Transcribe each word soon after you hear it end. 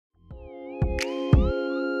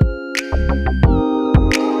May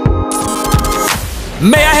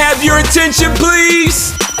I have your attention,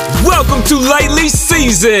 please? Welcome to Lightly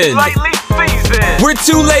Seasoned. We're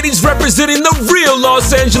two ladies representing the real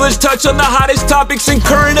Los Angeles, touch on the hottest topics and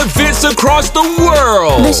current events across the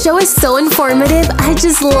world. The show is so informative, I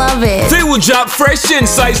just love it. They will drop fresh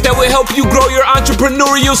insights that will help you grow your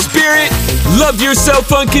entrepreneurial spirit, love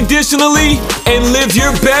yourself unconditionally, and live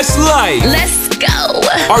your best life. Let's go.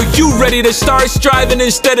 Are you ready to start striving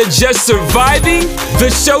instead of just surviving? The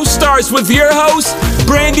show starts with your hosts,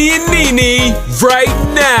 Brandy and Nene, right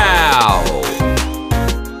now.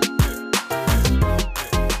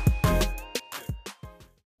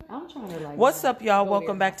 What's up, y'all?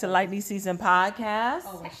 Welcome back to Lightly Season Podcast.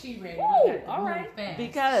 Oh, she ready? All right. Fast.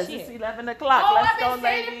 Because Shit. it's 11 o'clock. Oh, Let's I've go, been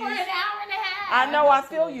saying ladies. it for an hour and a half. I know, I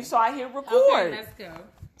feel you, so I hit record. Okay, let's go.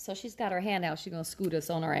 So she's got her hand out. She's going to scoot us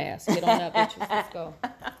on her ass. Get on up, bitches. Let's go.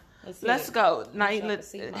 Let's go. Naila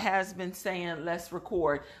Proceed. has been saying, let's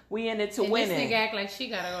record. We in it to And win this nigga it. act like she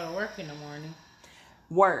gotta go to work in the morning.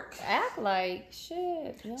 Work. Act like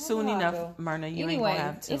shit. You know Soon how I enough, go. Myrna, you Anyway, ain't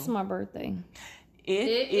gonna have to. it's my birthday.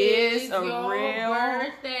 It is a your real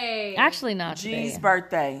birthday. Actually, not G's today.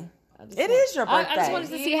 birthday. It is your birthday. I just wanted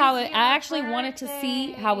to see how it. I actually wanted to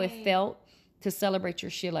see how it felt to celebrate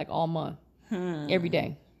your shit like all month, every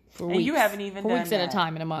day. For And weeks, you haven't even for done weeks at that. a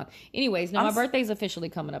time in a month. Anyways, no, my birthday's officially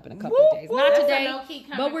coming up in a couple Whoop, of days. whoop. Not That's a today, low-key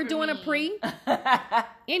coming but we're for doing a me. pre.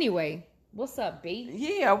 Anyway, what's up, B?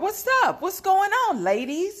 Yeah, what's up? What's going on,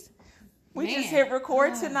 ladies? We Man. just hit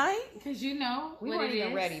record tonight. Cause you know We what weren't it even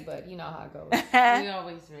is. ready, but you know how it goes. We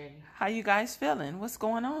always ready. How you guys feeling? What's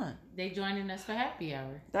going on? They joining us for happy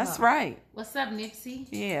hour. That's right. What's up, Nipsey?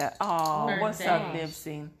 Yeah. Oh, what's Birthday. up,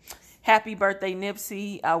 Nipsey? Happy birthday,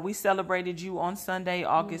 Nipsey. We celebrated you on Sunday,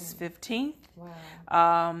 August 15th.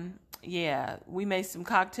 Wow. Yeah, we made some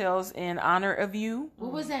cocktails in honor of you.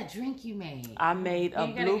 What was that drink you made? I made a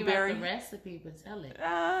You gotta blueberry. give out the recipe, but tell it. It's a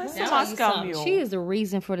That's Tell you Moscow something. Mule. She is the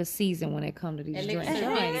reason for the season when it comes to these drinks. Elixir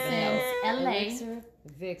Y'all ain't even know. Vixens, LA. Elixir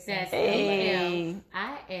Vixen. That's Hey.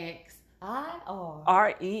 ALIX.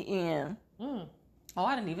 I-R. REN. Oh,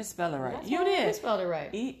 I didn't even spell it right. That's You right. did. You spelled it right.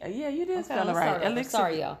 Yeah, you did Okay, spell it let's right. start over. Elixir.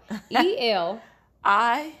 Sorry, y'all. E-L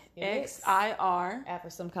IXIR. after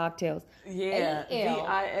some cocktails. Yeah.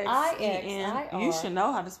 ALIXIR. VIXEN. You should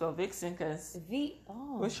know how to spell Vixen because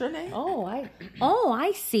what's your name?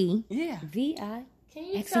 I see. Yeah. V-I. Can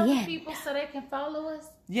you tell the XEN. people so they can follow us?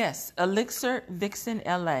 Yes. Elixir Vixen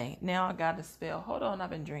LA. Now I got to spell. Hold on. I've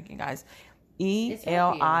been drinking, guys. ELIXIR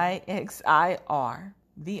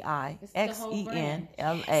VIXEN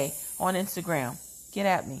LA on Instagram. Get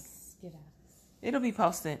at me. Get out. It'll be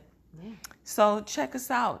posted. Yeah. So check us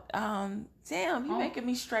out. Damn, you making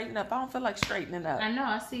me straighten up. I don't feel like straightening up. I know.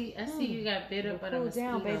 I see you got bit up by the Cool mosquito.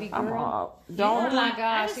 down, baby I'm girl. all, Oh don't. my I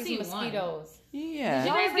gosh, see these one. mosquitoes. Yeah. Did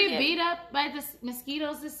you guys get beat up by the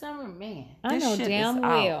mosquitoes this summer? Man. I This know shit damn is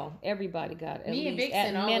out. well everybody got at Me and least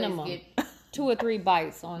Vixen at always minimum get 2 or 3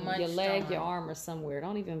 bites on much your leg, stronger. your arm, or somewhere.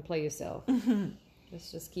 Don't even play yourself.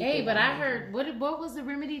 Let's just keep. Hey, it but on. I heard what was the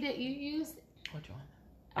remedy that you used? Which one?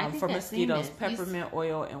 I think For I've seen mosquitoes, it. peppermint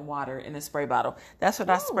oil and water in a spray bottle. That's what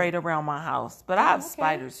I sprayed around my house. But I have okay.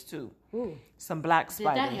 spiders too. Ooh. Some black that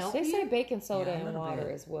spiders. help? They say baking soda Yeah, a and little water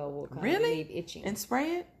bit. as well will kind of Really? relieve itching. And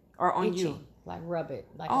spray it or on you? Itching. Like rub it.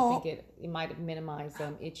 Like Oh. I think it might have minimized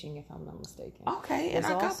itching if I'm not mistaken. Okay, and There's I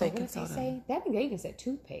got also, baking what did they soda. say? That they even said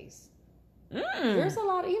toothpaste. There's a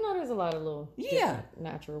lot of, there's a lot of little Yeah. different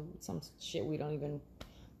natural, some shit we don't even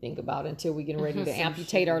think about until we get ready to Some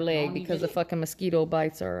amputate shit our we leg don't because even- the fucking mosquito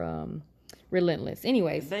bites are relentless.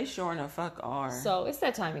 Anyways, They sure enough fuck are. so it's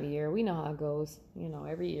that time of the year. We know how it goes.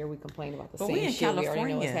 Every year we complain about the But same we in shit. We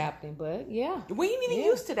already know what's California. happening. But yeah. we ain't even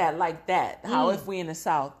used to that like that. How if we in the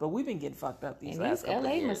South, but we've been getting fucked up these And last these couple LA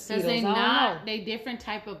of years. mosquitoes, Because I don't know. they different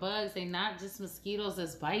type of bugs. They not just mosquitoes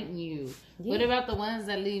that's biting you. Yeah. What about the ones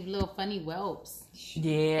that leave little funny whelps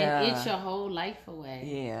Yeah. and itch your whole life away?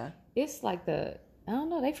 Yeah. It's like I don't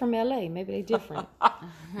know. They from LA. Maybe they different.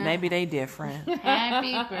 Maybe they different.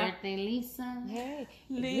 Happy birthday, Lisa. Hey,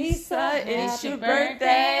 Lisa, it's happy your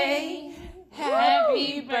birthday.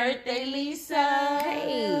 Happy birthday, Lisa.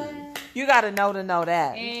 Hey. You gotta know to know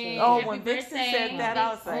that. Hey, Oh, happy when Vixen birthday, said that, I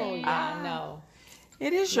was like, Oh yeah, I know.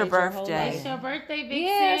 it is your Made your whole birthday. It's your birthday, Vixen.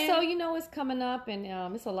 Yeah, so it's coming up, and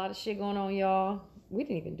it's a lot of shit going on, y'all. We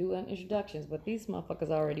didn't even do introductions, but these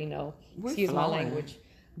motherfuckers already know. Excuse my flowing. language,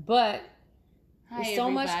 but Hi, there's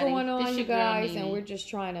so much everybody. going on, This you your girl, guys, Nene. and we're just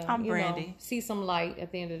trying to, I'm Brandy. see some light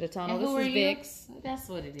at the end of the tunnel. And who This are is you? Vix. That's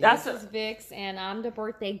what it is. That's This is Vix, and I'm the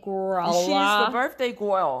birthday girl. She's the birthday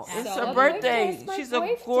girl. It's So, her birthday. it's my She's a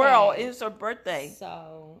birthday. girl. It's her birthday.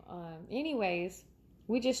 So, anyways,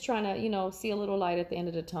 We just trying to, see a little light at the end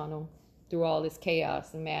of the tunnel through all this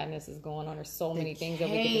chaos and madness is going on. There's so many things that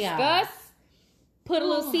we can discuss. Put a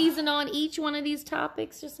little season on each one of these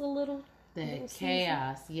topics, just a little. The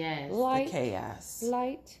chaos, yes. Light, The chaos.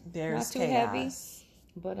 light, There's not too chaos. heavy.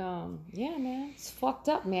 But yeah, man, it's fucked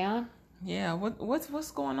up, man. Yeah,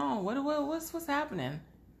 what's going on? What's happening?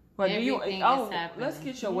 What Everything is happening. Let's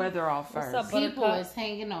get your weather off first. What's up, People Buttercup? is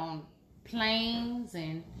hanging on planes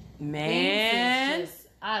and Man. things is just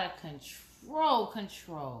out of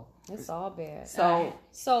control. It's all bad.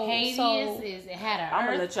 So Haiti is it had an I'm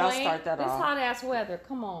gonna earthquake. let y'all start that This off. hot ass weather.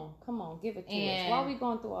 Come on, give it to us. And- Why are we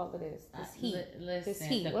going through all of this? This heat. Listen, this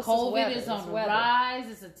heat. the What's COVID this weather? is on This the weather? rise.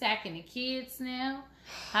 It's attacking the kids now.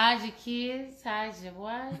 Hide your kids. Hide your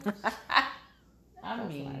wife. I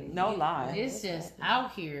mean, No lie. it's just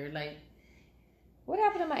out here. Like, What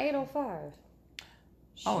happened to my 805?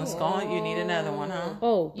 Oh, it's gone. You need another one, huh?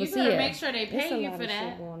 Oh, you but better yeah, make sure they it's pay a you lot for of shit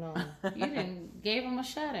that. going on. You didn't gave them a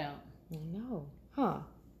shout out. No, huh?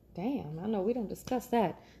 Damn, I know we don't discuss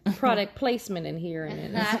that product placement in here,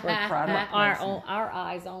 and it's for Product our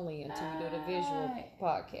eyes only until we do the visual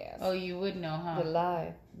podcast. Oh, you would know, huh? The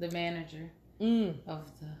live. The manager of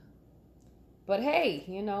the. But hey,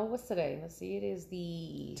 what's today? Let's see. It is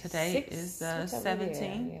the Today 6th. is the What time we there?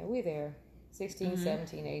 17th. Yeah, we're there. 16,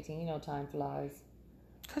 17, 18. Time flies.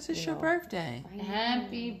 Because it's your birthday.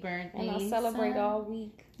 Happy birthday! And I celebrate son. all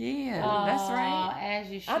week. Yeah, that's right. As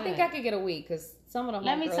you should. I think I could get a week because some of the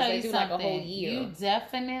Let me homegirls, tell they you do something. like a whole year. You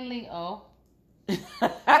definitely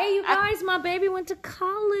Hey, you guys, my baby went to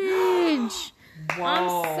college. Whoa.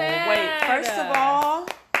 I'm sad. Wait, first of all,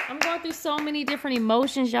 I'm going through so many different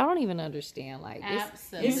emotions. Y'all don't even understand. Like,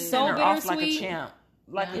 Absolutely. you it's sent so her off like a bittersweet. champ.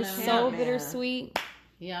 Like a It's champ, so man. bittersweet.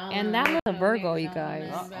 Y'all And know that was a nothing Virgo, about you it.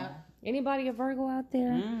 guys. Anybody a Virgo out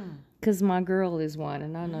there? Because my girl is one,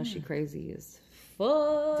 and I know she crazy as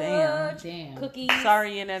fuck. Damn. Cookies.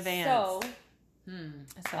 Sorry in advance. So,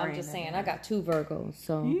 Sorry I'm just in saying, I got 2 Virgos,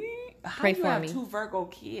 so How pray you for have me. 2 Virgo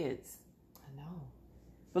kids? I know.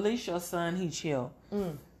 At least your son, he chill.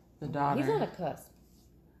 The daughter. He's on a cusp.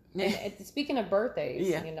 And speaking of birthdays,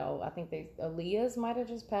 Yeah. I think Aaliyah's might have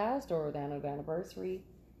just passed, or the anniversary,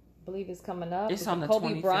 I believe, is coming up. It's on the Kobe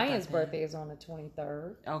 25th, Bryant's I think. birthday is on the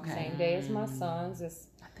 23rd. Okay. Same day as my son's. It's,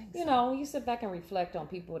 I think you sit back and reflect on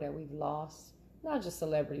people that we've lost, not just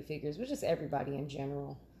celebrity figures, but just everybody in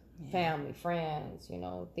general. Family, friends,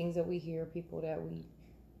 things that we hear, people that we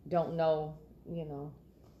don't know,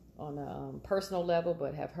 on a personal level,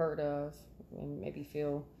 but have heard of and maybe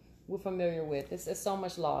feel we're familiar with. There's so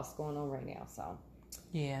much loss going on right now, so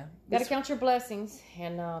Yeah. gotta count your blessings.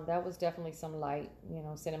 And that was definitely some light,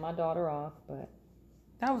 sending my daughter off, but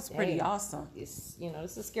That was pretty Hey. awesome. it's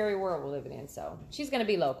this is a scary world we're living in, so she's gonna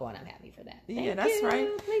be local, and I'm happy for that. Yeah, Thank that's you.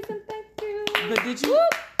 right. Please and thank you. But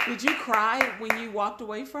did you cry when you walked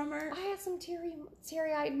away from her? I had some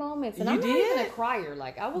teary-eyed moments, and You I'm not did? even a crier.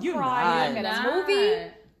 Like, I will You cry not. at a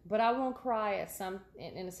movie, but I won't cry at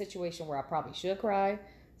in a situation where I probably should cry.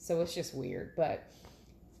 So it's just weird. But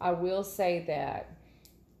I will say that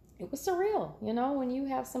it was surreal. When you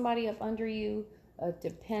have somebody up under you, a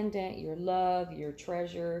dependent, your love, your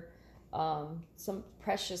treasure, some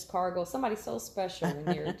precious cargo, somebody so special and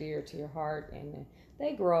near dear to your heart, and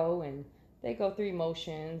they grow and they go through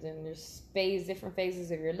emotions, and there's different phases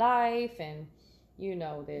of your life, and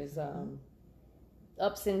there's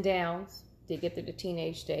ups and downs. They get to the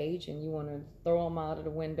teenage stage, and you want to throw them out of the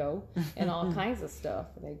window, and all kinds of stuff.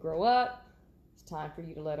 They grow up. It's time for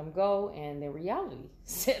you to let them go, and then reality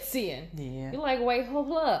sets in. Yeah. You're like, wait,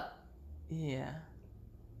 hold up. Yeah.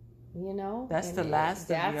 That's the last of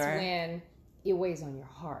That's your- when it weighs on your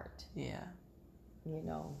heart. Yeah.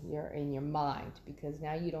 You're in your mind, because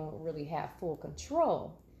now you don't really have full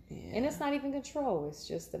control. Yeah. And it's not even control. It's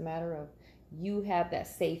just a matter of you have that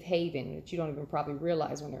safe haven that you don't even probably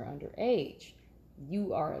realize when they're underage.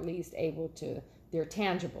 You are at least able to, they're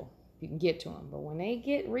tangible. You can get to them. But when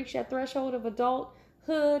they reach that threshold of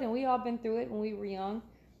adulthood, and we all been through it when we were young,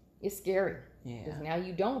 it's scary. Yeah. Because now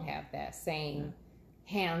you don't have that same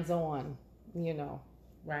hands-on,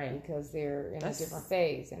 Right. because they're in That's- a different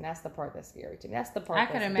phase, and that's the part that's scary to me. That's the part I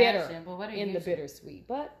that's could bitter imagine, but what a in the huge, bittersweet.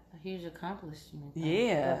 But a huge accomplishment. though. the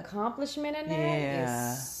Yeah. accomplishment in that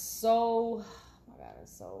Yeah. is so, oh my God,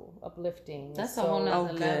 it's so uplifting. That's It's a so, whole Oh,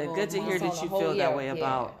 nother good. level. Good to of hear it's on that a you whole- feel yeah, that way yeah.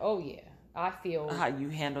 about Oh yeah, I feel how you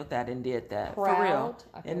handled that and did that. proud. For real.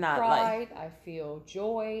 I feel And not pride. like, I feel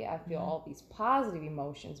joy. I feel all these positive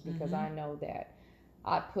emotions, because I know that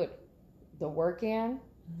I put the work in,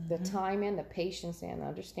 the time in, the patience in, the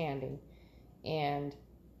understanding, and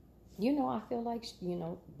I feel like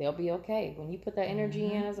they'll be okay when you put that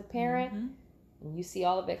energy in as a parent. And you see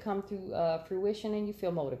all of it come through fruition, and you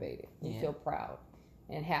feel motivated. You feel proud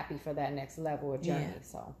and happy for that next level of journey.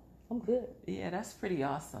 So I'm good. Yeah, that's pretty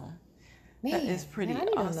awesome. Man, That is pretty man, I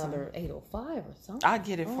need awesome. another 805 or something. I'll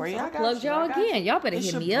get it for you. So I I got plugged you. y'all I got again. you. Y'all better It's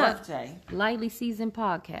hit your me up. birthday. Lightly Seasoned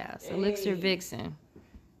Podcast. Elixir Vixen.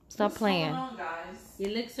 Stop playing. What's going on, guys?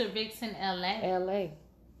 Elixir Vixen LA. LA.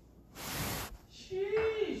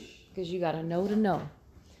 Sheesh. Because you got to know.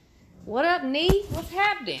 What up, Nee? What's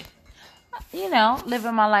happening? You know,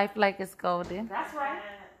 living my life like it's golden. That's right.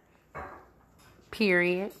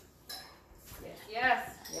 Period. Yes.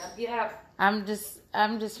 Yep. I'm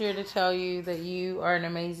just here to tell you that you are an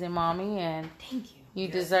amazing mommy, and Thank you. you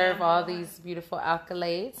deserve all these beautiful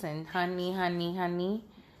accolades. And honey,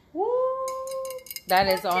 Woo.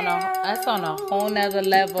 that's on a whole nother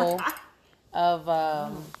level of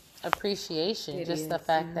appreciation. It Just the is.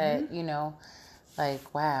 fact that,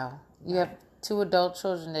 like, wow, you have 2 adult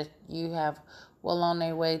children that you have well on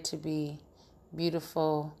their way to be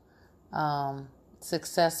beautiful,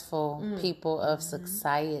 successful people of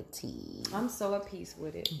society. I'm so at peace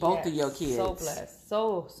with it. Both of your kids. So blessed.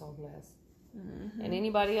 So blessed. And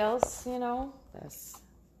anybody else, that's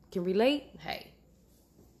can relate, hey.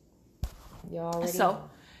 You already know.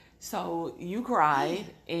 So you cried,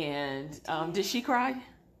 and did she cry?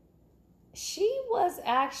 She was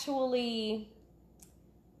actually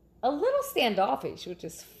a little standoffish, which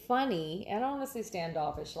is funny. And I don't want to say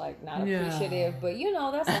standoffish, like not appreciative, but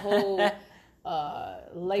that's a whole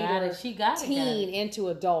later She got it. teen into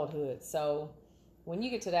adulthood. So when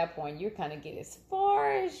you get to that point, you're kind of get as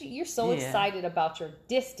far as you're so excited about your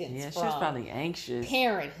distance Yeah, she from was probably anxious.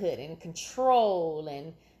 parenthood and control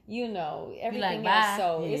and everything bye. else.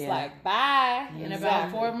 So it's Yeah. like bye. In about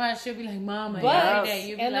Exactly. 4 months, she'll be like, "Mama, But every day."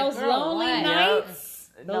 You'll be and like, those "Girl, lonely why?" nights,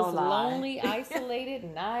 No those lie. lonely, isolated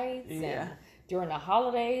nights, Yeah. and during the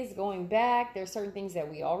holidays, going back, there's certain things that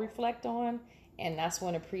we all reflect on, and that's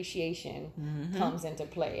when appreciation comes into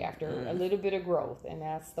play after a little bit of growth, and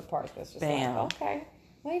that's the part that's just Bam. like, okay,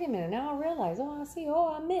 wait a minute, now I realize, I see,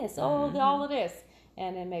 I miss, all of this,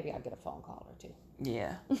 and then maybe I'll get a phone call or two.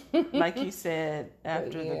 Yeah. Like you said,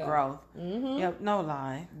 after the growth. Yep, no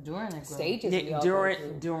lie. During the growth. Stages we Yeah, all go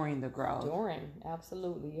through. during the growth.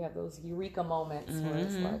 Absolutely. You have those eureka moments where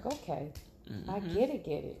it's like, okay, I get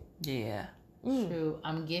it. Yeah. True.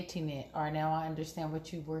 I'm getting it. Or now I understand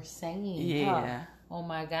what you were saying. Yeah. Oh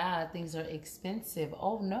my God, things are expensive.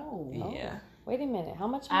 Oh no. Yeah. Wait a minute, how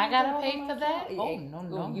much? I money gotta do I pay owe for my that? child? Oh Yeah.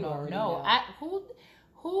 no. You already know.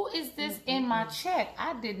 Who is this in my check?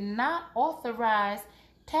 I did not authorize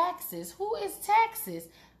taxes. Who is taxes?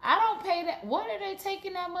 I don't pay that. What are they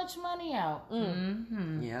taking that much money out?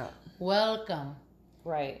 Yeah. Welcome.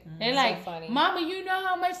 Right. They're So like, funny. Mama, you know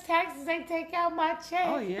how much taxes they take out my check?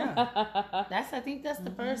 Oh, yeah. I think that's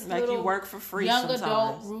the first Like little you work for free young sometimes.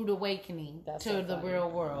 adult rude awakening That's to so the funny.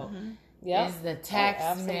 real world. Yep. Is the absolutely.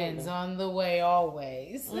 taxman's on the way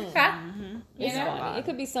always. It's funny. It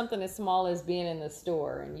could be something as small as being in the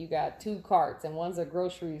store and you got 2 carts and one's a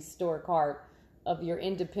grocery store cart of your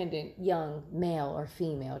independent young male or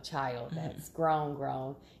female child that's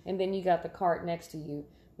grown. And then you got the cart next to you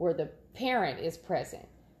where the parent is present.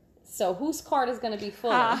 So whose cart is going to be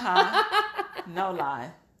full? No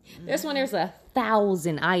lie. There's when there's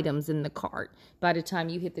 1,000 items in the cart by the time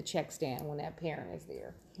you hit the check stand when that parent is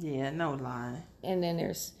there. Yeah, no lie. And then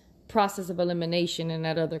there's process of elimination in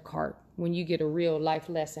that other cart when you get a real life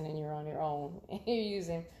lesson and you're on your own and you're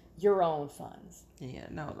using your own funds Yeah,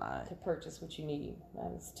 no lie. to purchase what you need.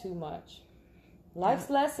 That is too much. Life's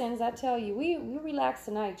lessons, I tell you. We relax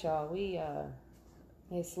tonight, y'all.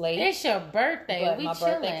 It's late. It's your birthday. but We my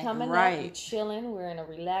chilling. birthday coming up. Right. We're chilling. We're in a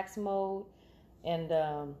relaxed mode. And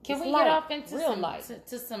Can it's we light, get off into real light?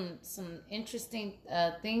 some interesting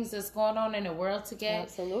things that's going on in the world today?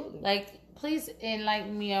 Absolutely. Like, please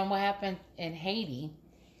enlighten me on what happened in Haiti.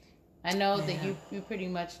 I know that you pretty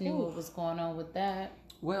much knew what was going on with that.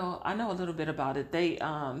 Well, I know a little bit about it. They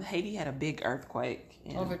Haiti had a big earthquake.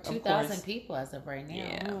 And Over of 2,000 course, people as of right now.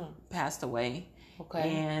 Yeah, passed away. Okay.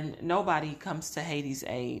 And nobody comes to Haiti's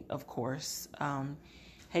aid, of course.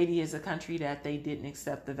 Haiti is a country that they didn't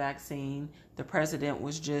accept the vaccine. The president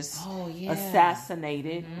was just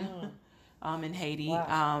assassinated in Haiti.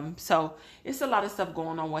 Wow. So it's a lot of stuff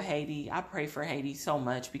going on with Haiti. I pray for Haiti so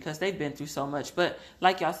much because they've been through so much. But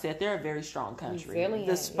like y'all said, they're a very strong country. Resilient,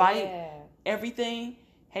 Despite yeah. everything,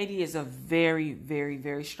 Haiti is a very, very,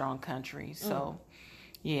 very strong country. So,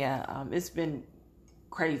 it's been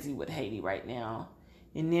crazy with Haiti right now.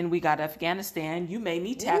 And then we got Afghanistan. You made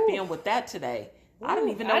me tap in with that today. I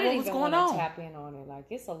didn't even know what was going on. Tap in on it. Like,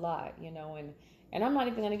 it's a lot, and And I'm not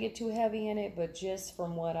even going to get too heavy in it, but just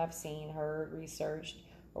from what I've seen, heard, researched,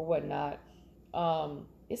 or whatnot,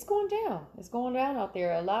 it's going down. It's going down out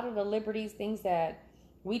there. A lot of the liberties, things that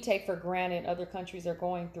we take for granted, other countries are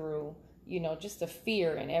going through, just the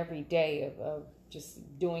fear in every day of just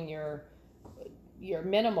doing your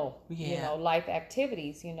minimal, life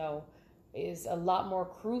activities, is a lot more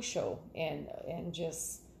crucial and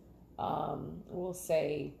just, we'll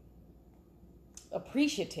say,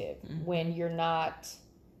 appreciative when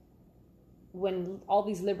all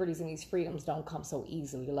these liberties and these freedoms don't come so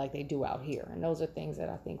easily like they do out here. And those are things that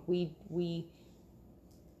I think we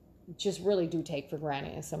just really do take for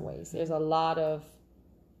granted in some ways. There's a lot of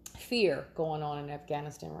fear going on in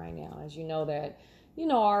Afghanistan right now. As you know that,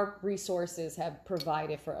 our resources have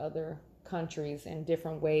provided for other countries in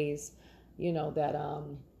different ways, that,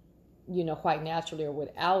 quite naturally or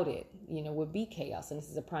without it, would be chaos. And this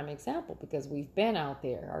is a prime example because we've been out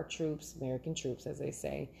there. Our troops, American troops, as they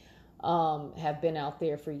say, have been out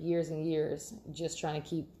there for years and years just trying to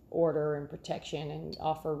keep order and protection and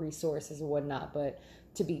offer resources and whatnot. But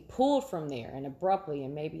to be pulled from there and abruptly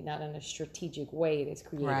and maybe not in a strategic way, it has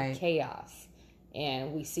created chaos.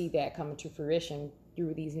 And we see that coming to fruition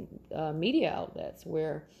through these media outlets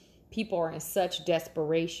where people are in such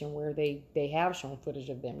desperation where they have shown footage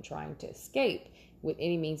of them trying to escape with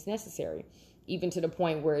any means necessary, even to the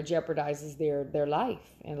point where it jeopardizes their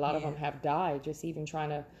life. And a lot of them have died just even trying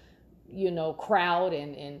to, crowd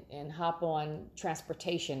and hop on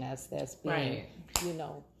transportation that's being,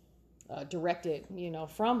 directed,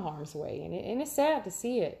 from harm's way. And it's sad to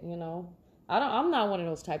see it, I'm not one of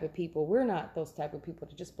those type of people. We're not those type of people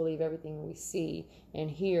to just believe everything we see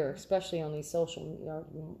and hear, especially on these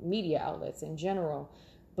social media outlets in general.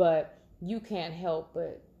 But you can't help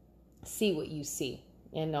but see what you see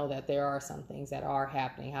and know that there are some things that are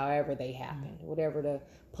happening, however they happen, whatever the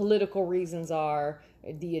political reasons are,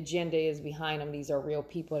 the agenda is behind them. These are real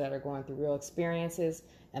people that are going through real experiences,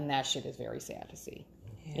 and that shit is very sad to see.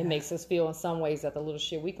 Yeah. It makes us feel in some ways that the little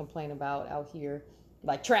shit we complain about out here,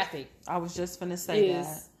 like traffic, I was just going to say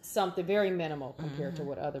is something very minimal compared to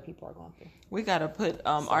what other people are going through. We got to put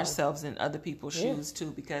ourselves in other people's shoes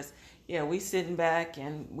too, because we sitting back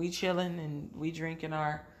and we chilling and we drinking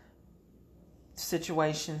our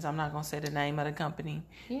situations. I'm not going to say the name of the company.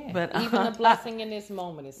 Yeah, but even a blessing in this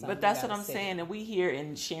moment is something. But that's what I'm saying. And we here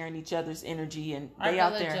and sharing each other's energy, and our they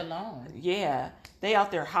out there alone. Yeah, they out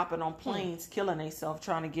there hopping on planes, killing themselves,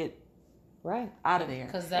 trying to get out of there.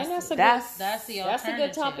 Because that's the alternative. That's a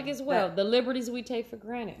good topic as well. The liberties we take for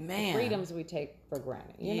granted, the freedoms we take for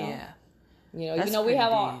granted. You know, we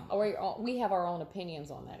have our own opinions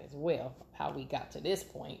on that as well. How we got to this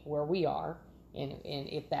point where we are, and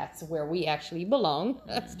if that's where we actually belong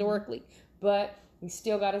historically, but we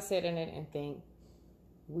still got to sit in it and think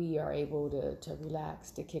we are able to relax,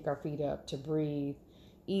 to kick our feet up, to breathe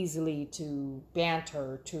easily, to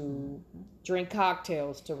banter, to drink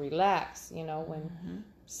cocktails, to relax, when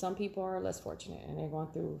some people are less fortunate and they're going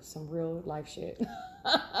through some real life shit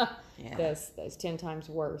that's 10 times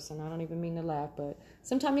worse. And I don't even mean to laugh, but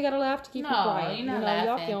sometimes you gotta laugh to keep from crying.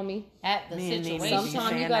 Y'all feel me at the situation.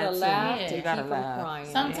 Sometimes you gotta laugh to keep from crying.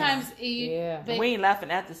 Sometimes we ain't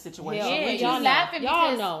laughing at the situation. Y'all laughing because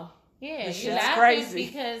y'all know. Yeah, the shit's crazy.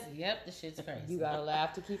 Because the shit's crazy. You gotta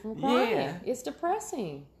laugh to keep from crying. Yeah. It's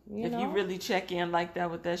depressing. If you really check in like that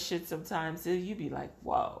with that shit, sometimes you be like,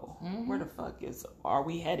 "Whoa, where the fuck are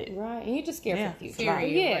we headed?" Right, and you just scared for the future. Where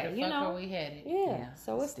the fuck are we headed? Yeah.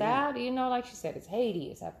 So it's that. Like she said, it's Haiti,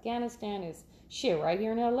 it's Afghanistan, it's shit right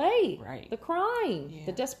here in LA. Right. The crime,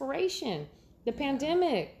 the desperation, the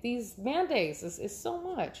pandemic, these mandates. It's so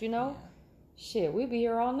much. Shit, we'd be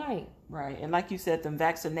here all night. Right, and like you said, them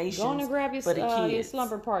vaccinations. Go on and grab your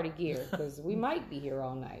slumber party gear, because we might be here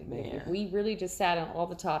all night. If we really just sat on all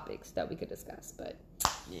the topics that we could discuss. But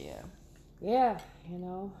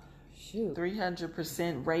shoot,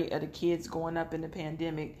 300% rate of the kids going up in the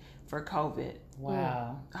pandemic for COVID.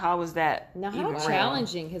 Wow, how was that? Now, how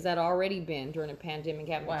challenging has that already been during a pandemic?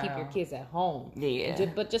 Having to keep your kids at home. Yeah,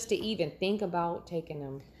 but just to even think about taking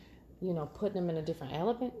them, putting them in a different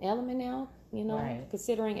element now.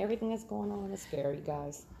 Considering everything that's going on, it's scary,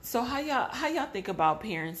 guys. So how y'all think about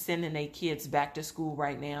parents sending their kids back to school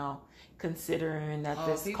right now, considering that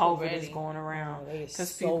this COVID is going around? They are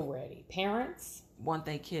so ready. Parents want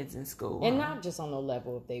their kids in school, and not just on the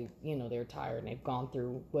level of they're tired and they've gone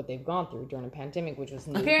through what they've gone through during the pandemic, which was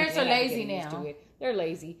new. Parents are lazy now. They're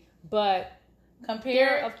lazy, but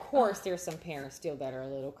of course, there's some parents still that are a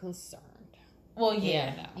little concerned. Well,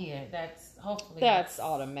 Yeah, yeah, that's hopefully that's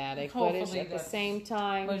automatic. But it's, at the that's same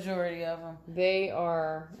time, majority of them. they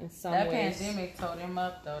are in some That ways. pandemic tore them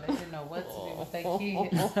up, though. They didn't know what to do with their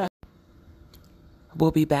kids.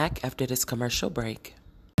 We'll be back after this commercial break.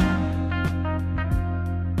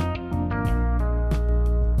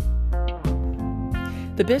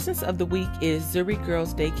 The business of the week is Zuri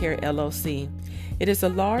Girls Daycare LLC. It is a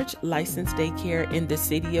large licensed daycare in the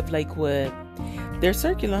city of Lakewood. Their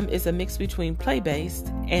curriculum is a mix between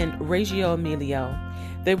play-based and Reggio Emilia.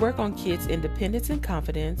 They work on kids' independence and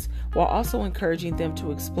confidence while also encouraging them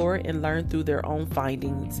to explore and learn through their own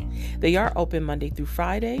findings. They are open Monday through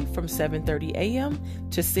Friday from 7:30 a.m.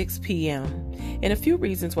 to 6 p.m. And a few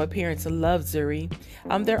reasons why parents love Zuri.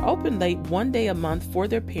 They're open late one day a month for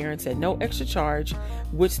their parents at no extra charge,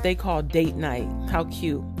 which they call date night. How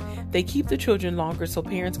cute. They keep the children longer so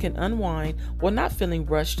parents can unwind while not feeling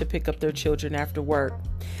rushed to pick up their children after work.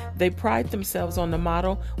 They pride themselves on the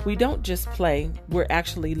motto, we don't just play, we're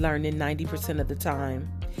actually learning 90% of the time.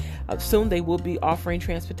 Soon they will be offering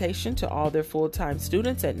transportation to all their full-time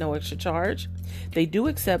students at no extra charge. They do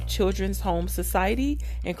accept Children's Home Society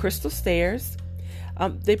and Crystal Stairs.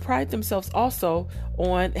 They pride themselves also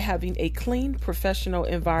on having a clean, professional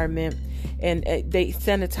environment, and they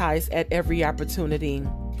sanitize at every opportunity.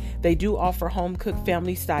 They do offer home-cooked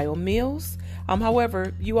family-style meals.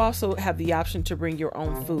 However, you also have the option to bring your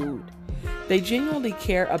own food. They genuinely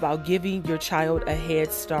care about giving your child a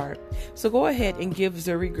head start. So go ahead and give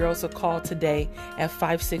Zuri Girls a call today at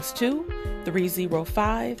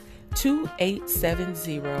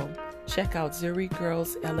 562-305-2870. Check out Zuri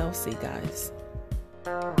Girls LLC, guys.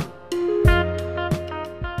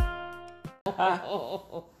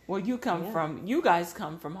 Well, you guys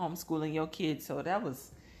come from homeschooling your kids, so that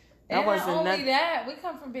wasn't only that, we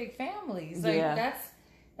come from big families. Like,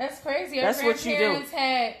 that's crazy. Our That's what you do.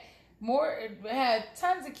 Had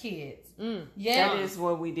tons of kids. Yeah, that is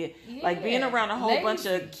what we did. Yeah. Like being around a whole bunch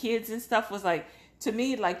of kids and stuff was like, to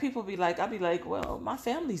me, like people be like, I'd be like, well, my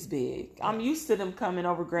family's big. I'm used to them coming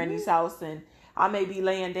over Granny's house, and I may be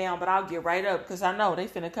laying down, but I'll get right up because I know they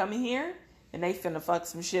finna come in here and they finna fuck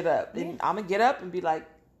some shit up. And I'm gonna get up and be like,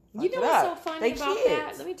 you know what's so funny about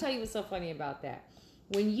that? Let me tell you what's so funny about that.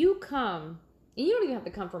 When you come, and you don't even have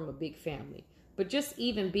to come from a big family, but just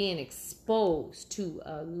even being exposed to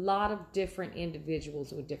a lot of different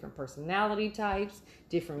individuals with different personality types,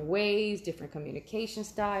 different ways, different communication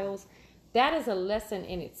styles, that is a lesson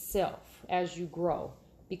in itself as you grow,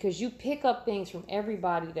 because you pick up things from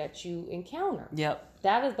everybody that you encounter. Yep.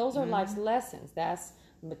 Those are life's lessons. That's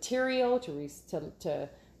material to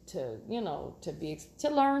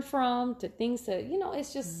learn from, to things to,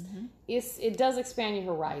 it's just, it does expand your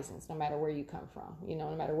horizons no matter where you come from,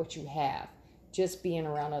 no matter what you have, just being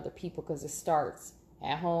around other people, because it starts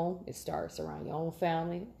at home, it starts around your own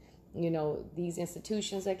family, these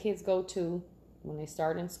institutions that kids go to when they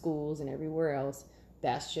start in schools and everywhere else,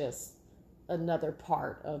 that's just another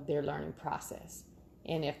part of their learning process.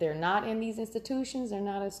 And if they're not in these institutions, they're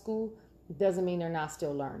not at school, it doesn't mean they're not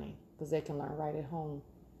still learning, because they can learn right at home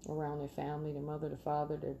around their family, their mother, their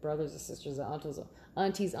father, their brothers, their sisters, their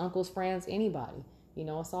aunties, uncles, friends, anybody.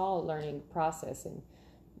 It's all a learning process. And,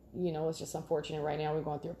 it's just unfortunate right now we're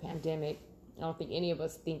going through a pandemic. I don't think any of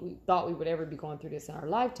us thought we would ever be going through this in our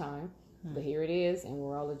lifetime. But here it is, and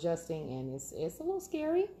we're all adjusting, and it's a little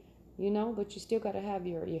scary, but you still got to have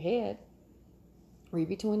your head, read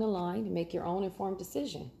between the lines, and make your own informed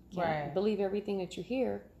decision. Can't believe everything that you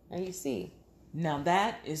hear and you see. Now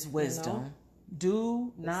that is wisdom.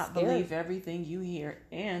 Do not believe everything you hear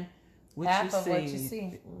and what you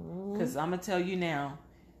see. Because I'm going to tell you now,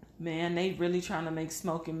 man, they really trying to make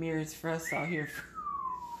smoke and mirrors for us out here.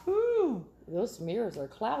 Whew. Those mirrors are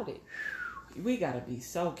clouded. We got to be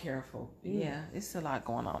so careful. Yeah, it's a lot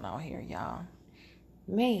going on out here, y'all.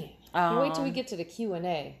 Man, wait till we get to the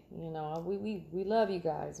Q&A. We love you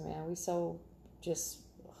guys, man. We so just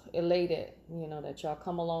elated, that y'all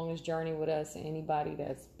come along this journey with us. And anybody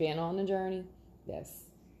that's been on the journey, that's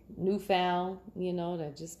newfound,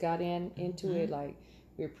 that just got into it, like,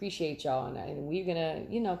 we appreciate y'all, and we're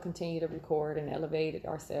gonna continue to record and elevate it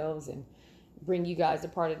ourselves and bring you guys a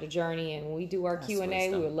part of the journey. And when we do our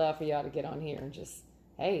Q&A, we would love for y'all to get on here and just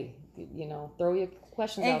throw your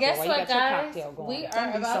questions out there while you got your cocktail going. We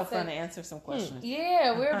are about fun to answer some questions.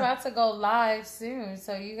 Yeah, we're about to go live soon,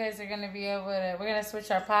 so you guys are going to be able to, we're going to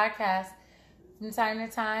switch our podcast from time to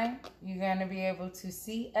time. You're going to be able to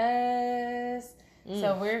see us.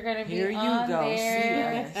 So we're going to be on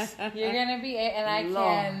there. You're going to be, and I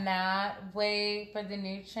cannot wait for the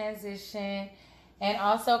new transition. And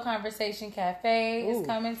also, Conversation Cafe is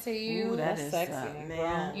coming to you. Ooh, that's sexy,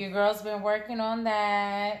 man. Your girl's been working on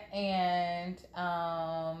that, and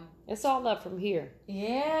it's all up from here.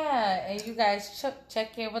 yeah. And you guys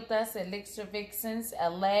check in with us at Elixir Vixens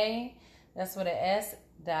LA. That's with a S.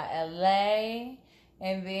 LA,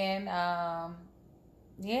 and then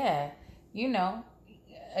yeah, you know,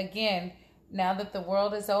 again. Now that the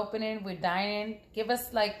world is opening, we're dining. Give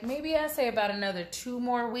us like maybe I say about another 2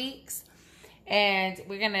 more weeks. And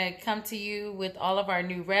we're going to come to you with all of our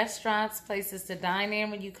new restaurants, places to dine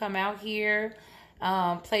in when you come out here,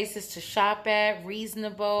 places to shop at,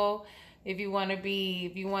 reasonable. If you want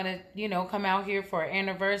to, you know, come out here for an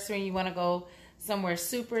anniversary and you want to go somewhere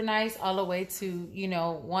super nice all the way to, you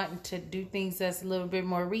know, wanting to do things that's a little bit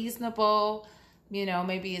more reasonable. You know,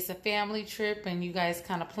 maybe it's a family trip and you guys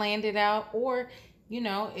kind of planned it out. Or, you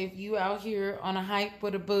know, if you out here on a hike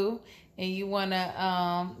with a boo and you want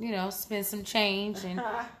to, you know, spend some change, and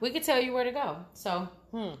we can tell you where to go. So,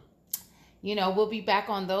 you know, we'll be back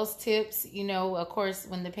on those tips. You know, of course,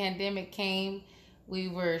 when the pandemic came, we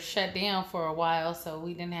were shut down for a while. So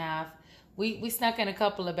we didn't have, we snuck in a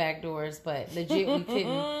couple of back doors, but legit, we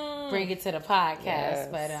couldn't bring it to the podcast. Yes.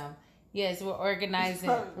 But, yes, we're organizing.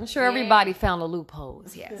 I'm sure everybody found the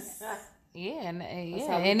loopholes. Yes. Yeah, and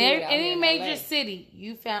any major city,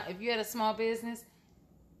 you found, if you had a small business,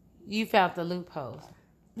 you found the loopholes.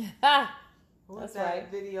 What's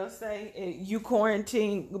that video say? You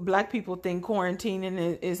quarantine. Black people think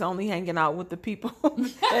quarantining is only hanging out with the people and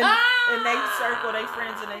they circle, their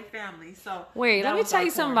friends and their family. So wait, let me tell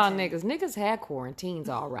you something about niggas. Niggas had quarantines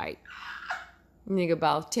all right. Nigga,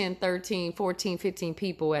 about 10, 13, 14, 15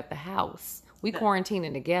 people at the house. We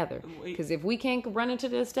quarantining together. Because if we can't run into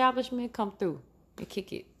the establishment, come through and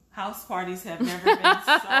kick it. House parties have never been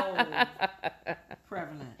so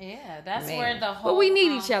prevalent. Yeah, that's where the whole... But we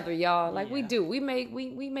need each other, y'all. Like we do. We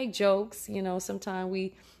make jokes. You know, sometimes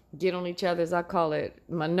we get on each other's, I call it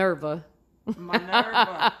Minerva.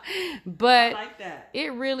 Minerva. But I like that.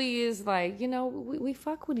 It really is like, you know, we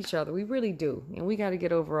fuck with each other. We really do. And we got to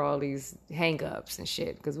get over all these hang-ups and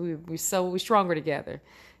shit because we're stronger together,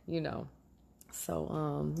 you know.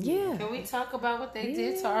 So, yeah. Can we talk about what they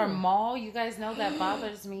did to our mall? You guys know that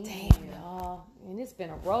bothers me. Damn, y'all. And it's been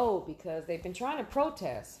a road because they've been trying to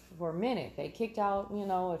protest for a minute. They kicked out, you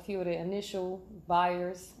know, a few of the initial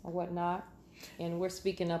buyers or whatnot. And we're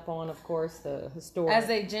speaking up on, of course, the historic. As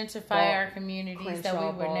they gentrify our communities that we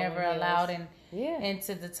were never allowed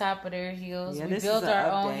into the top of their hills. Yeah, we built our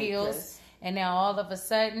own hills. And now all of a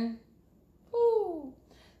sudden, woo.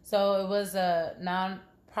 So it was a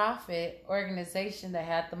non-profit organization that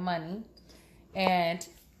had the money. And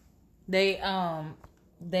they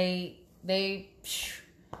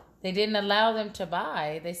didn't allow them to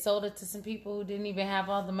buy. They sold it to some people who didn't even have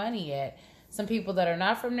all the money yet. Some people that are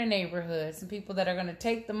not from the neighborhood, some people that are going to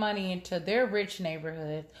take the money into their rich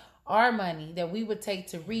neighborhood, our money that we would take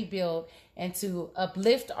to rebuild and to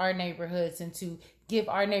uplift our neighborhoods and to give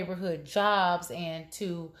our neighborhood jobs and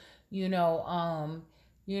to,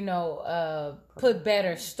 put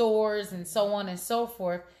better stores and so on and so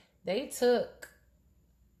forth. They took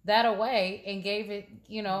that away and gave it,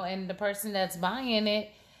 and the person that's buying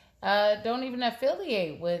it don't even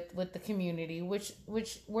affiliate with the community, which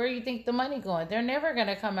where you think the money going? They're never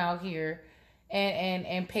gonna come out here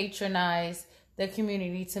and patronize the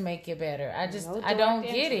community to make it better. I don't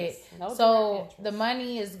get it. So the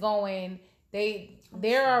money is going.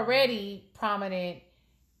 They're already prominent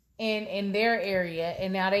in their area,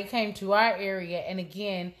 and now they came to our area and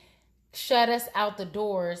again shut us out the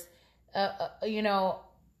doors.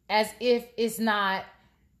 As if it's not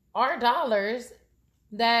our dollars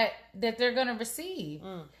that they're gonna receive.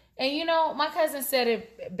 And my cousin said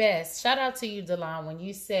it best. Shout out to you, Delon, when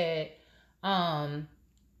you said, why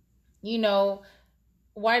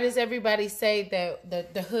does everybody say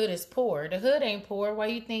that the hood is poor? The hood ain't poor. Why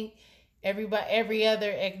you think every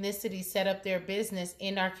other ethnicity set up their business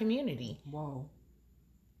in our community? Whoa.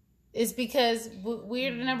 It's because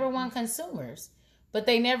we're the number one consumers. But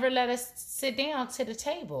they never let us sit down to the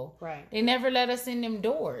table. Right. They never let us in them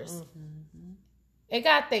doors. Mm-hmm. It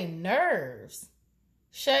got their nerves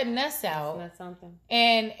shutting us out. Isn't that something?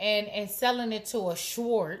 And selling it to a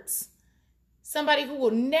Schwartz, somebody who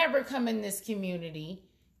will never come in this community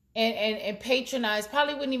and patronize,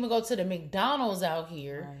 probably wouldn't even go to the McDonald's out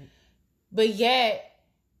here. Right. But yet,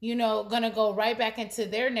 gonna go right back into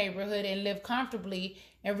their neighborhood and live comfortably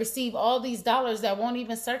and receive all these dollars that won't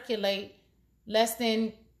even circulate less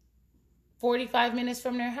than 45 minutes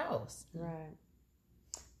from their house. Right.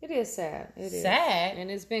 It is sad. It is sad.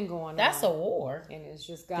 And it's been going on. That's a war. And it's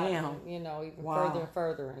just gotten, even further and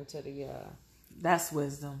further into the That's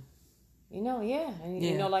wisdom. You know, yeah. And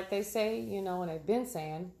you know, like they say, you know, and they've been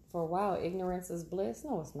saying for a while, ignorance is bliss.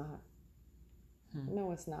 No, it's not.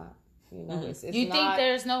 No, it's not. You know, it's you not, think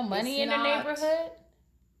there's no money in the neighborhood?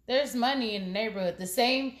 There's money in the neighborhood. The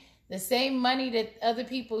same money that other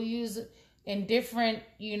people use in different,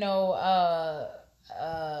 you know,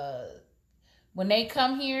 when they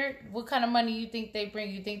come here, what kind of money you think they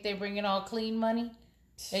bring? You think they bring in all clean money?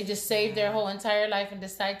 They just save their whole entire life and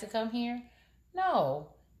decide to come here? No.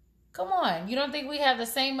 Come on. You don't think we have the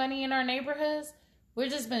same money in our neighborhoods? We've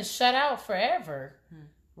just been shut out forever.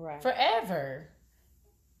 Right. Forever.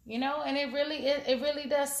 You know, and it really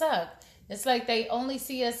does suck. It's like they only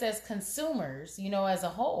see us as consumers, you know, as a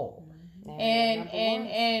whole. And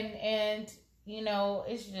you know,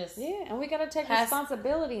 it's just and we got to take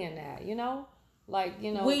responsibility in that, you know? Like,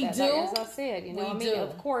 you know, we do. Like, as I said, you know, I mean,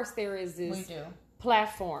 of course there is this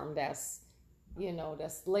platform that's, you know,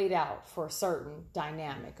 that's laid out for a certain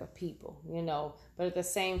dynamic of people, you know, but at the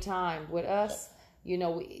same time with us, you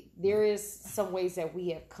know, there is some ways that we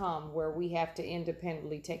have come where we have to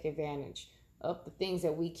independently take advantage of the things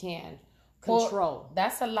that we can control. Well,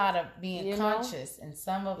 that's a lot of being conscious, and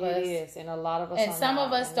some of us it is, and a lot of us, and some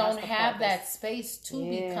of us don't have that space to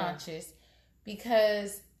be conscious,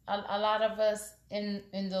 because a lot of us in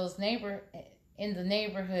the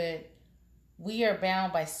neighborhood, we are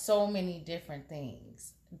bound by so many different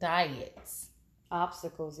things, diets,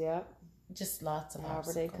 obstacles, just lots of however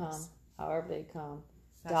obstacles. However they come,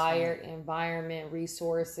 diet, environment,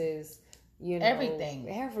 resources, you know, everything.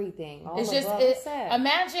 All it's just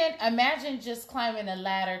imagine just climbing a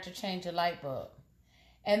ladder to change a light bulb,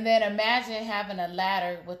 and then imagine having a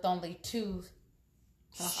ladder with only two.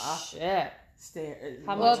 Stairs.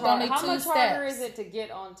 How much harder is it to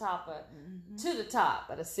get on top of to the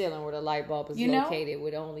top of the ceiling where the light bulb is located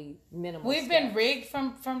with only minimal? We've been rigged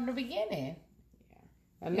from the beginning.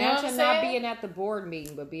 Imagine not being at the board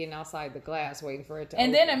meeting, but being outside the glass waiting for it to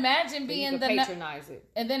open. Then imagine being the patronize it.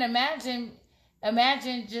 And then imagine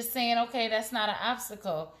just saying, okay, that's not an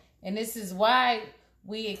obstacle, and this is why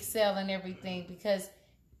we excel in everything, because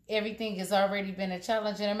everything has already been a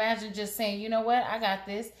challenge. And imagine just saying, you know what, I got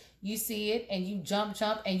this. You see it, and you jump,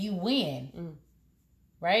 and you win,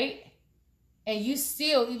 right? And you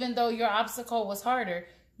still, even though your obstacle was harder,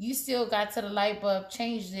 you still got to the light bulb,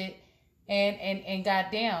 changed it, and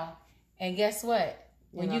got down. And guess what?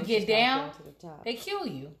 When you get down, they kill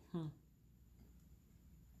you. Well,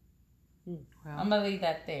 I'm gonna leave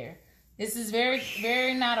that there. This is very,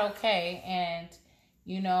 very not okay. And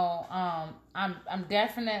you know, I'm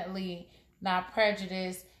definitely not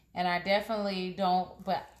prejudiced, and I definitely don't.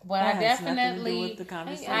 But what I definitely, the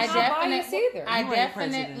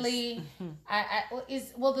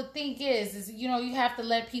thing is you know, you have to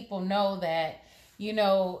let people know that, you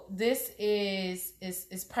know, this is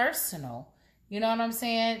personal. You know what I'm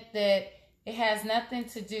saying? That it has nothing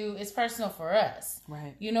to do, it's personal for us.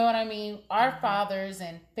 Right. You know what I mean? Our fathers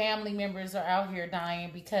and family members are out here dying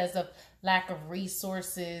because of lack of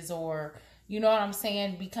resources, or, you know what I'm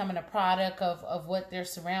saying, becoming a product of what they're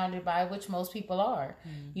surrounded by, which most people are,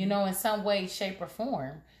 you know, in some way, shape, or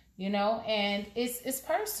form. You know, and it's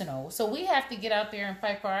personal. So we have to get out there and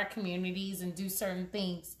fight for our communities and do certain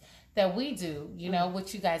things that we do, you know,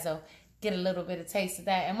 which you guys will get a little bit of taste of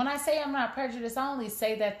that. And when I say I'm not prejudiced, I only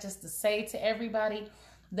say that just to say to everybody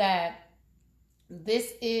that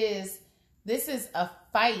this is a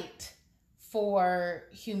fight for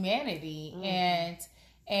humanity,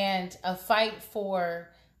 and a fight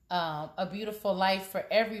for a beautiful life for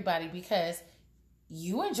everybody, because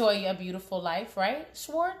you enjoy a beautiful life, right,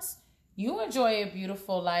 Schwartz? You enjoy a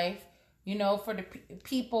beautiful life. You know, for the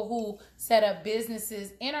people who set up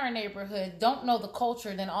businesses in our neighborhood, don't know the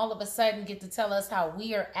culture, then all of a sudden get to tell us how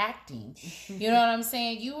we are acting. You know what I'm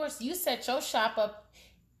saying? You set your shop up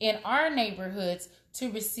in our neighborhoods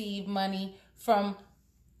to receive money from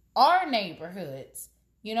our neighborhoods.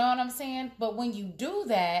 You know what I'm saying? But when you do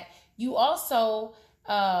that, you also,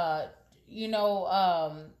 feel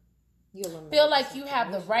like you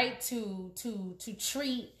have the right to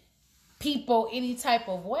treat people any type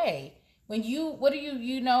of way. When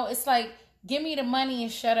it's like, give me the money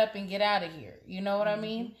and shut up and get out of here. You know what I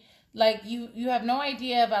mean? Like you have no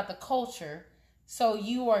idea about the culture, so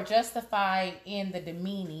you are justified in the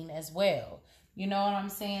demeaning as well. You know what I'm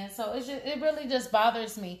saying? So it really just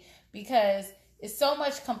bothers me, because it's so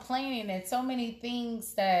much complaining and so many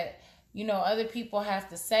things that, you know, other people have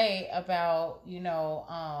to say about,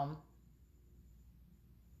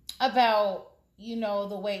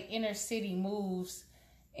 the way inner city moves,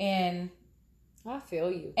 and I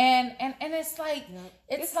feel you. And it's like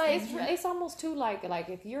it's almost too like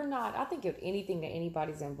if you're not, I think of anything that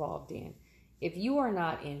anybody's involved in, if you are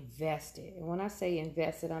not invested, and when I say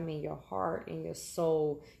invested, I mean your heart and your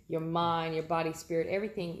soul, your mind, your body, spirit,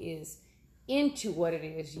 everything is into what it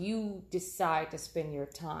is you decide to spend your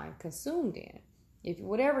time consumed in. If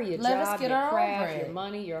whatever your job, your craft, your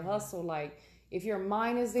money, your hustle, like if your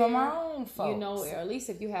mind is there, from our own folks, you know, or at least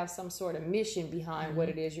if you have some sort of mission behind what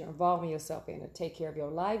it is you're involving yourself in to take care of your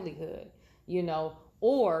livelihood, you know,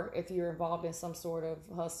 or if you're involved in some sort of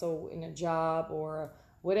hustle in a job or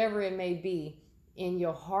whatever it may be, and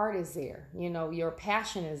your heart is there, you know, your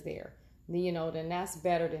passion is there, you know, then that's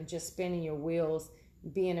better than just spinning your wheels,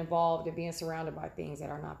 being involved and being surrounded by things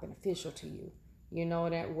that are not beneficial to you. You know,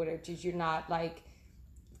 that you're not like.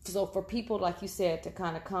 So for people, like you said, to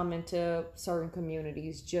kind of come into certain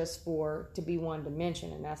communities just to be one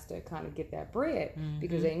dimension, and that's to kind of get that bread,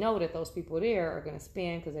 because they know that those people there are going to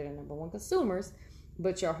spend because they're the number one consumers,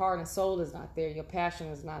 but your heart and soul is not there, your passion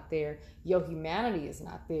is not there, your humanity is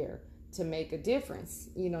not there to make a difference,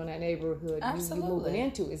 you know, in that neighborhood you moving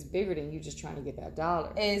into is bigger than you just trying to get that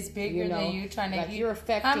dollar. It's bigger than you trying to get. You're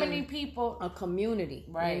affecting how many people, a community,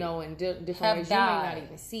 right, you know, in different ways. You may not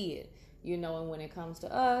even see it. You know, and when it comes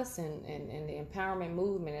to us and the empowerment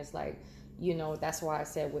movement, it's like, you know, that's why I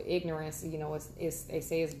said with ignorance, you know, it's they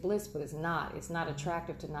say it's bliss, but it's not. It's not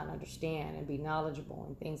attractive to not understand and be knowledgeable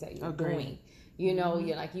in things that you're doing. You know,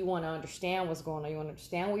 you're like, you want to understand what's going on. You want to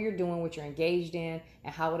understand what you're doing, what you're engaged in,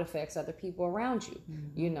 and how it affects other people around you.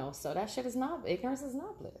 You know, so that shit is not, ignorance is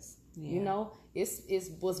not bliss. Yeah. You know,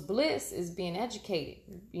 what's bliss is being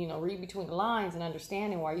educated. You know, read between the lines and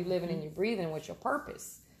understanding why you're living and you're breathing, what's your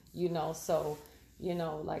purpose. You know, so, you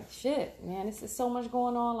know, like, shit, man, this is so much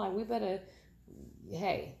going on. Like, we better,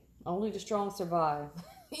 hey, only the strong survive.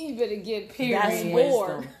 You better get That's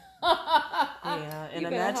bored. Yeah, and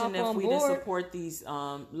imagine if we didn't support these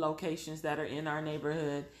locations that are in our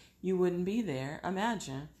neighborhood, you wouldn't be there.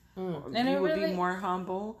 Imagine. And you would be more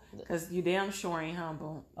humble, because you damn sure ain't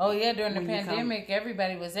humble. Oh, yeah, during the pandemic,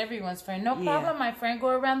 everybody was everyone's friend. No problem, my friend, go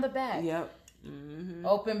around the back. Yep.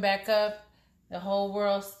 Open back up. The whole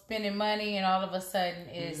world spending money, and all of a sudden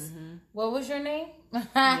is what was your name?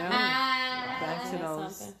 Back to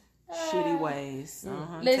those shitty ways.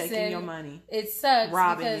 Listen, taking your money. It sucks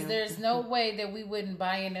because there's no way that we wouldn't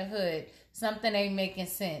buy in the hood. Something ain't making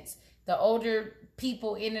sense. The older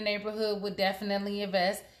people in the neighborhood would definitely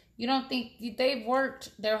invest. You don't think they've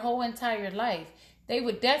worked their whole entire life? They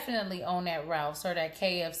would definitely own that Ralph's or that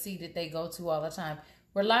KFC that they go to all the time.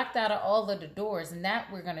 We're locked out of all of the doors, and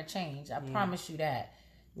that we're going to change. I promise you that.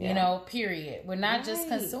 Yeah. You know, period. We're not just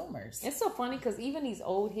consumers. It's so funny because even these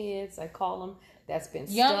old heads, I call them, that's been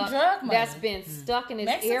young drug money. That's been stuck in this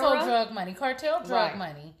Mexico era. Drug money, cartel drug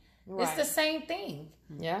money. Right. It's the same thing.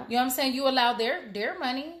 Yeah. You know what I'm saying? You allow their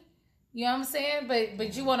money. You know what I'm saying?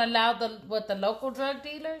 But you want to allow the local drug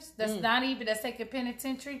dealers that's that's taking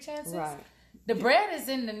penitentiary chances. Right. The bread is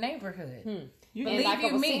in the neighborhood. Believe like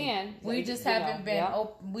you me, we just haven't been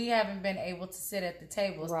we haven't been able to sit at the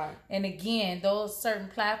tables. Right. And again, those certain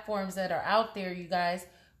platforms that are out there, you guys,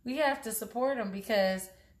 we have to support them because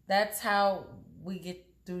that's how we get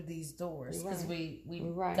through these doors. Because we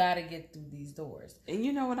got to get through these doors. And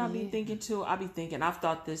you know what I be thinking too? I be thinking, I've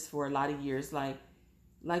thought this for a lot of years, like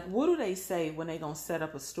what do they say when they gonna set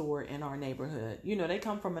up a store in our neighborhood? You know, they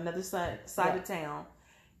come from another side of town,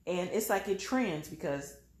 and it's like it trends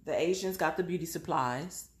because the Asians got the beauty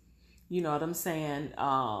supplies. You know what I'm saying?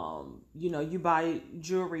 You know, you buy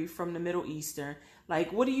jewelry from the Middle Eastern.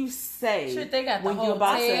 Like, what do you say? Sure, they got when the you're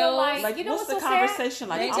about to, like, you know what's the so conversation? Sad?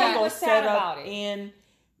 Like, I'm going to set up in...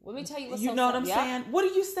 Let me tell you what's You know what I'm saying? What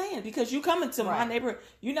are you saying? Because you come into my neighborhood,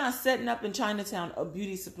 you're not setting up in Chinatown a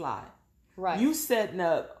beauty supply. Right. You setting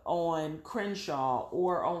up on Crenshaw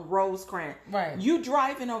or on Rosecrans. Right. You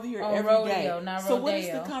driving over here on every rodeo, day. Not so rodeo. what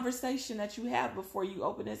is the conversation that you have before you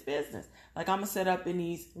open this business? Like, I'm gonna set up in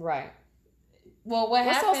these. Right. Well,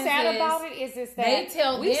 what's so sad about it is that they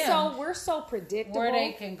tell we're so predictable where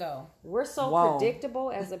they can go. We're so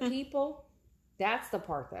predictable as a people. That's the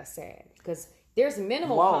part that's sad because there's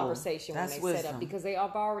minimal conversation when they set up because they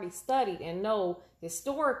have already studied and know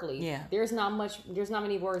historically there's not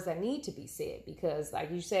many words that need to be said because, like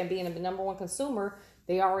you said, being the number one consumer,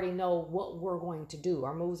 they already know what we're going to do.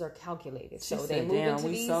 Our moves are calculated. So they move into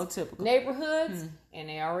these neighborhoods and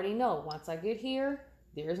they already know once I get here,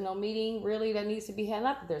 there's no meeting really that needs to be held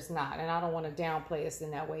up. There's not. And I don't want to downplay us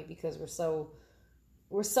in that way because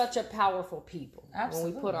we're such a powerful people.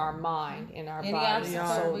 Absolutely. When we put our mind and our body and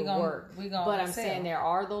soul to work. But I'm saying there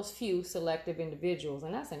are those few selective individuals,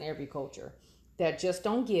 and that's in every culture, that just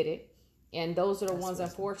don't get it. And those are the ones,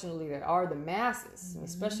 unfortunately, that are the masses,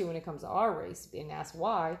 especially when it comes to our race. And that's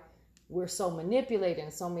why we're so manipulated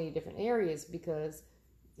in so many different areas, because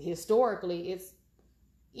historically,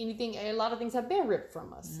 a lot of things have been ripped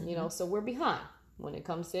from us, so we're behind when it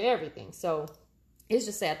comes to everything. So it's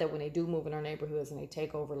just sad that when they do move in our neighborhoods and they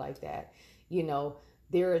take over like that,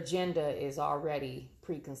 their agenda is already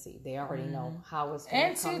preconceived. They already know how it's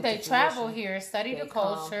going to come. And too, they travel here, study the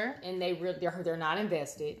culture, and they're not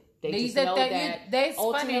invested. They just know know that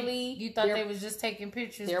ultimately you thought they was just taking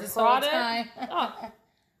pictures their this product, whole time.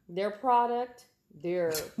 Their product,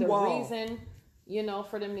 the reason,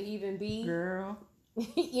 for them to even be, girl,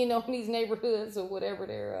 in these neighborhoods or whatever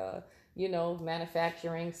they're,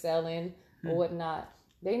 manufacturing, selling, or whatnot.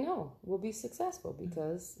 They know will be successful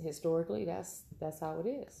because historically that's how it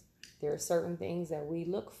is. There are certain things that we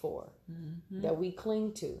look for, that we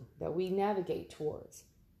cling to, that we navigate towards,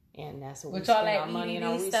 and that's what we spend our money and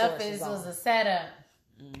our resources on. Was a setup.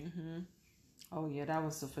 Oh yeah, that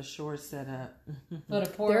was a for sure setup. For the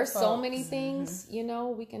poor There's folks. So many things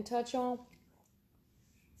we can touch on.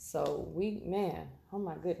 So oh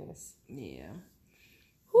my goodness, yeah.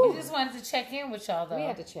 We just wanted to check in with y'all, though. We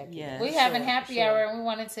had to check in. Yeah, we having happy hour, and we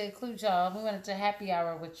wanted to include y'all. We wanted to happy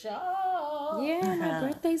hour with y'all. Yeah, my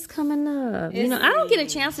birthday's coming up. I don't get a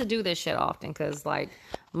chance to do this shit often because,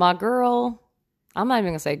 my girl, I'm not even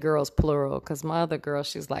going to say girls plural because my other girl,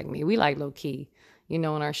 she's like me. We like low key, when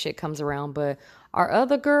our shit comes around. But our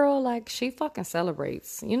other girl, she fucking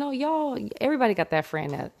celebrates. Y'all, everybody got that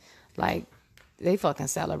friend that, they fucking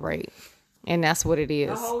celebrate. And that's what it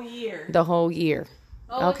is. The whole year.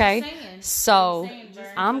 Oh, okay, so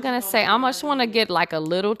I'm gonna say I just want to get a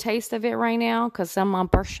little taste of it right now because my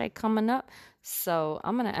birthday coming up. So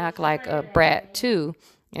I'm gonna act like a brat too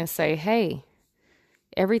and say, hey,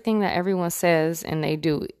 everything that everyone says and they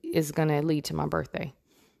do is gonna lead to my birthday.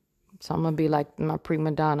 So I'm gonna be like my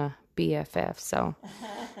prima donna BFF. So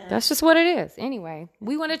that's just what it is. Anyway,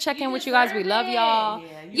 we want to check in with you guys. We love y'all.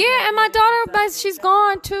 Yeah, and my daughter, she's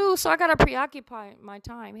gone too, so I gotta preoccupy my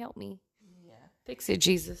time. Help me. Fix it,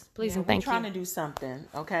 Jesus. Please and thank you. We're trying to do something,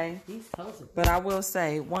 okay? But I will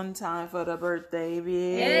say, 1 time for the birthday,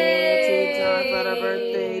 bitch. Hey. 2 times for the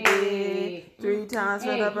birthday, bitch. 3 times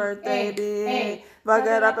for the birthday, bitch. Fuck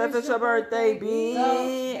it up if it's your birthday,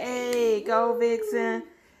 bitch. Hey, go Vixen.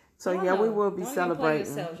 So, we will be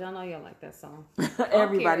celebrating. Y'all know y'all like that song.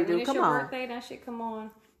 Everybody do. Come on. It's your birthday, that shit come on.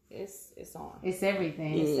 It's on. It's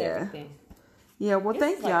everything. It's everything. Yeah, well,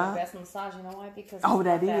 thank y'all. The best massage, you know why? Because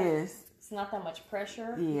that is. It's not that much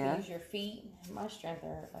pressure. Yeah. You use your feet. My strength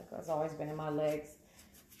has always been in my legs.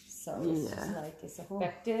 So it's just it's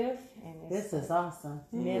effective and this is awesome.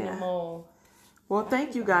 Minimal. Well,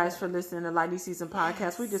 thank you guys for listening to Lightly Seasoned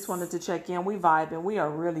Podcast. We just wanted to check in. We vibing. We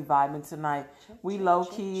are really vibing tonight. We low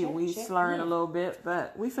key. We slurring a little bit,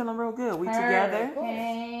 but we feeling real good. We together.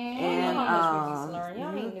 And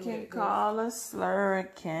you can call us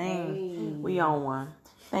Slurricane. We on one.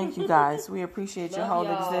 Thank you guys. We appreciate your whole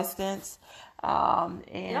existence.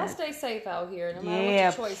 And y'all stay safe out here, no matter what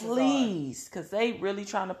your choices please, because they really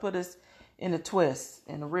trying to put us in a twist,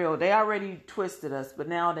 in a real. They already twisted us, but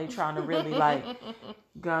now they trying to really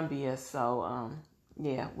Gumby us. So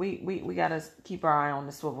we gotta keep our eye on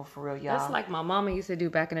the swivel for real, y'all. That's like my mama used to do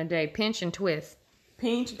back in the day. Pinch and twist.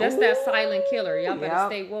 Pinch. That's that silent killer. Y'all better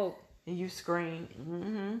stay woke. And you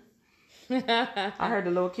scream. I heard the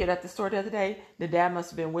little kid at the store the other day. The dad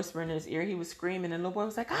must have been whispering in his ear. He was screaming, and the little boy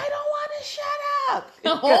was like, "I don't want to shut up."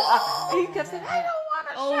 He kept saying, "I don't want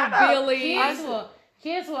to shut up." Billy.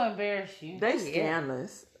 Kids will embarrass you. They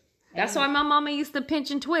scandalous. That's why my mama used to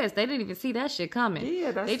pinch and twist. They didn't even see that shit coming.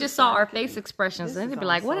 Yeah, they just saw our face expressions, and they'd be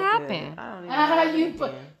like, "What happened?"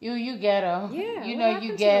 You ghetto. Yeah,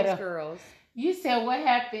 you ghetto. Girls. You said what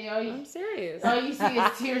happened? I'm serious. All you see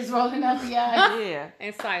is tears rolling up the eyes. Yeah.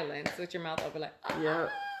 And silence with your mouth open Yep.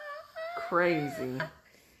 Crazy.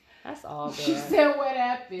 That's all bad. She said what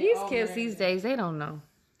happened? These kids these days, they don't know.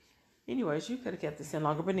 Anyways, you could have kept this in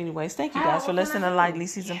longer. But anyways, thank you guys for listening to Lightly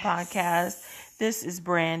Seasoned Podcast. This is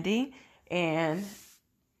Brandy. And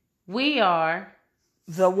we are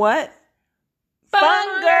the what?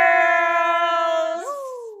 Fun Girls!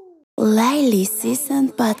 Lightly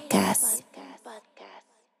Seasoned Podcast.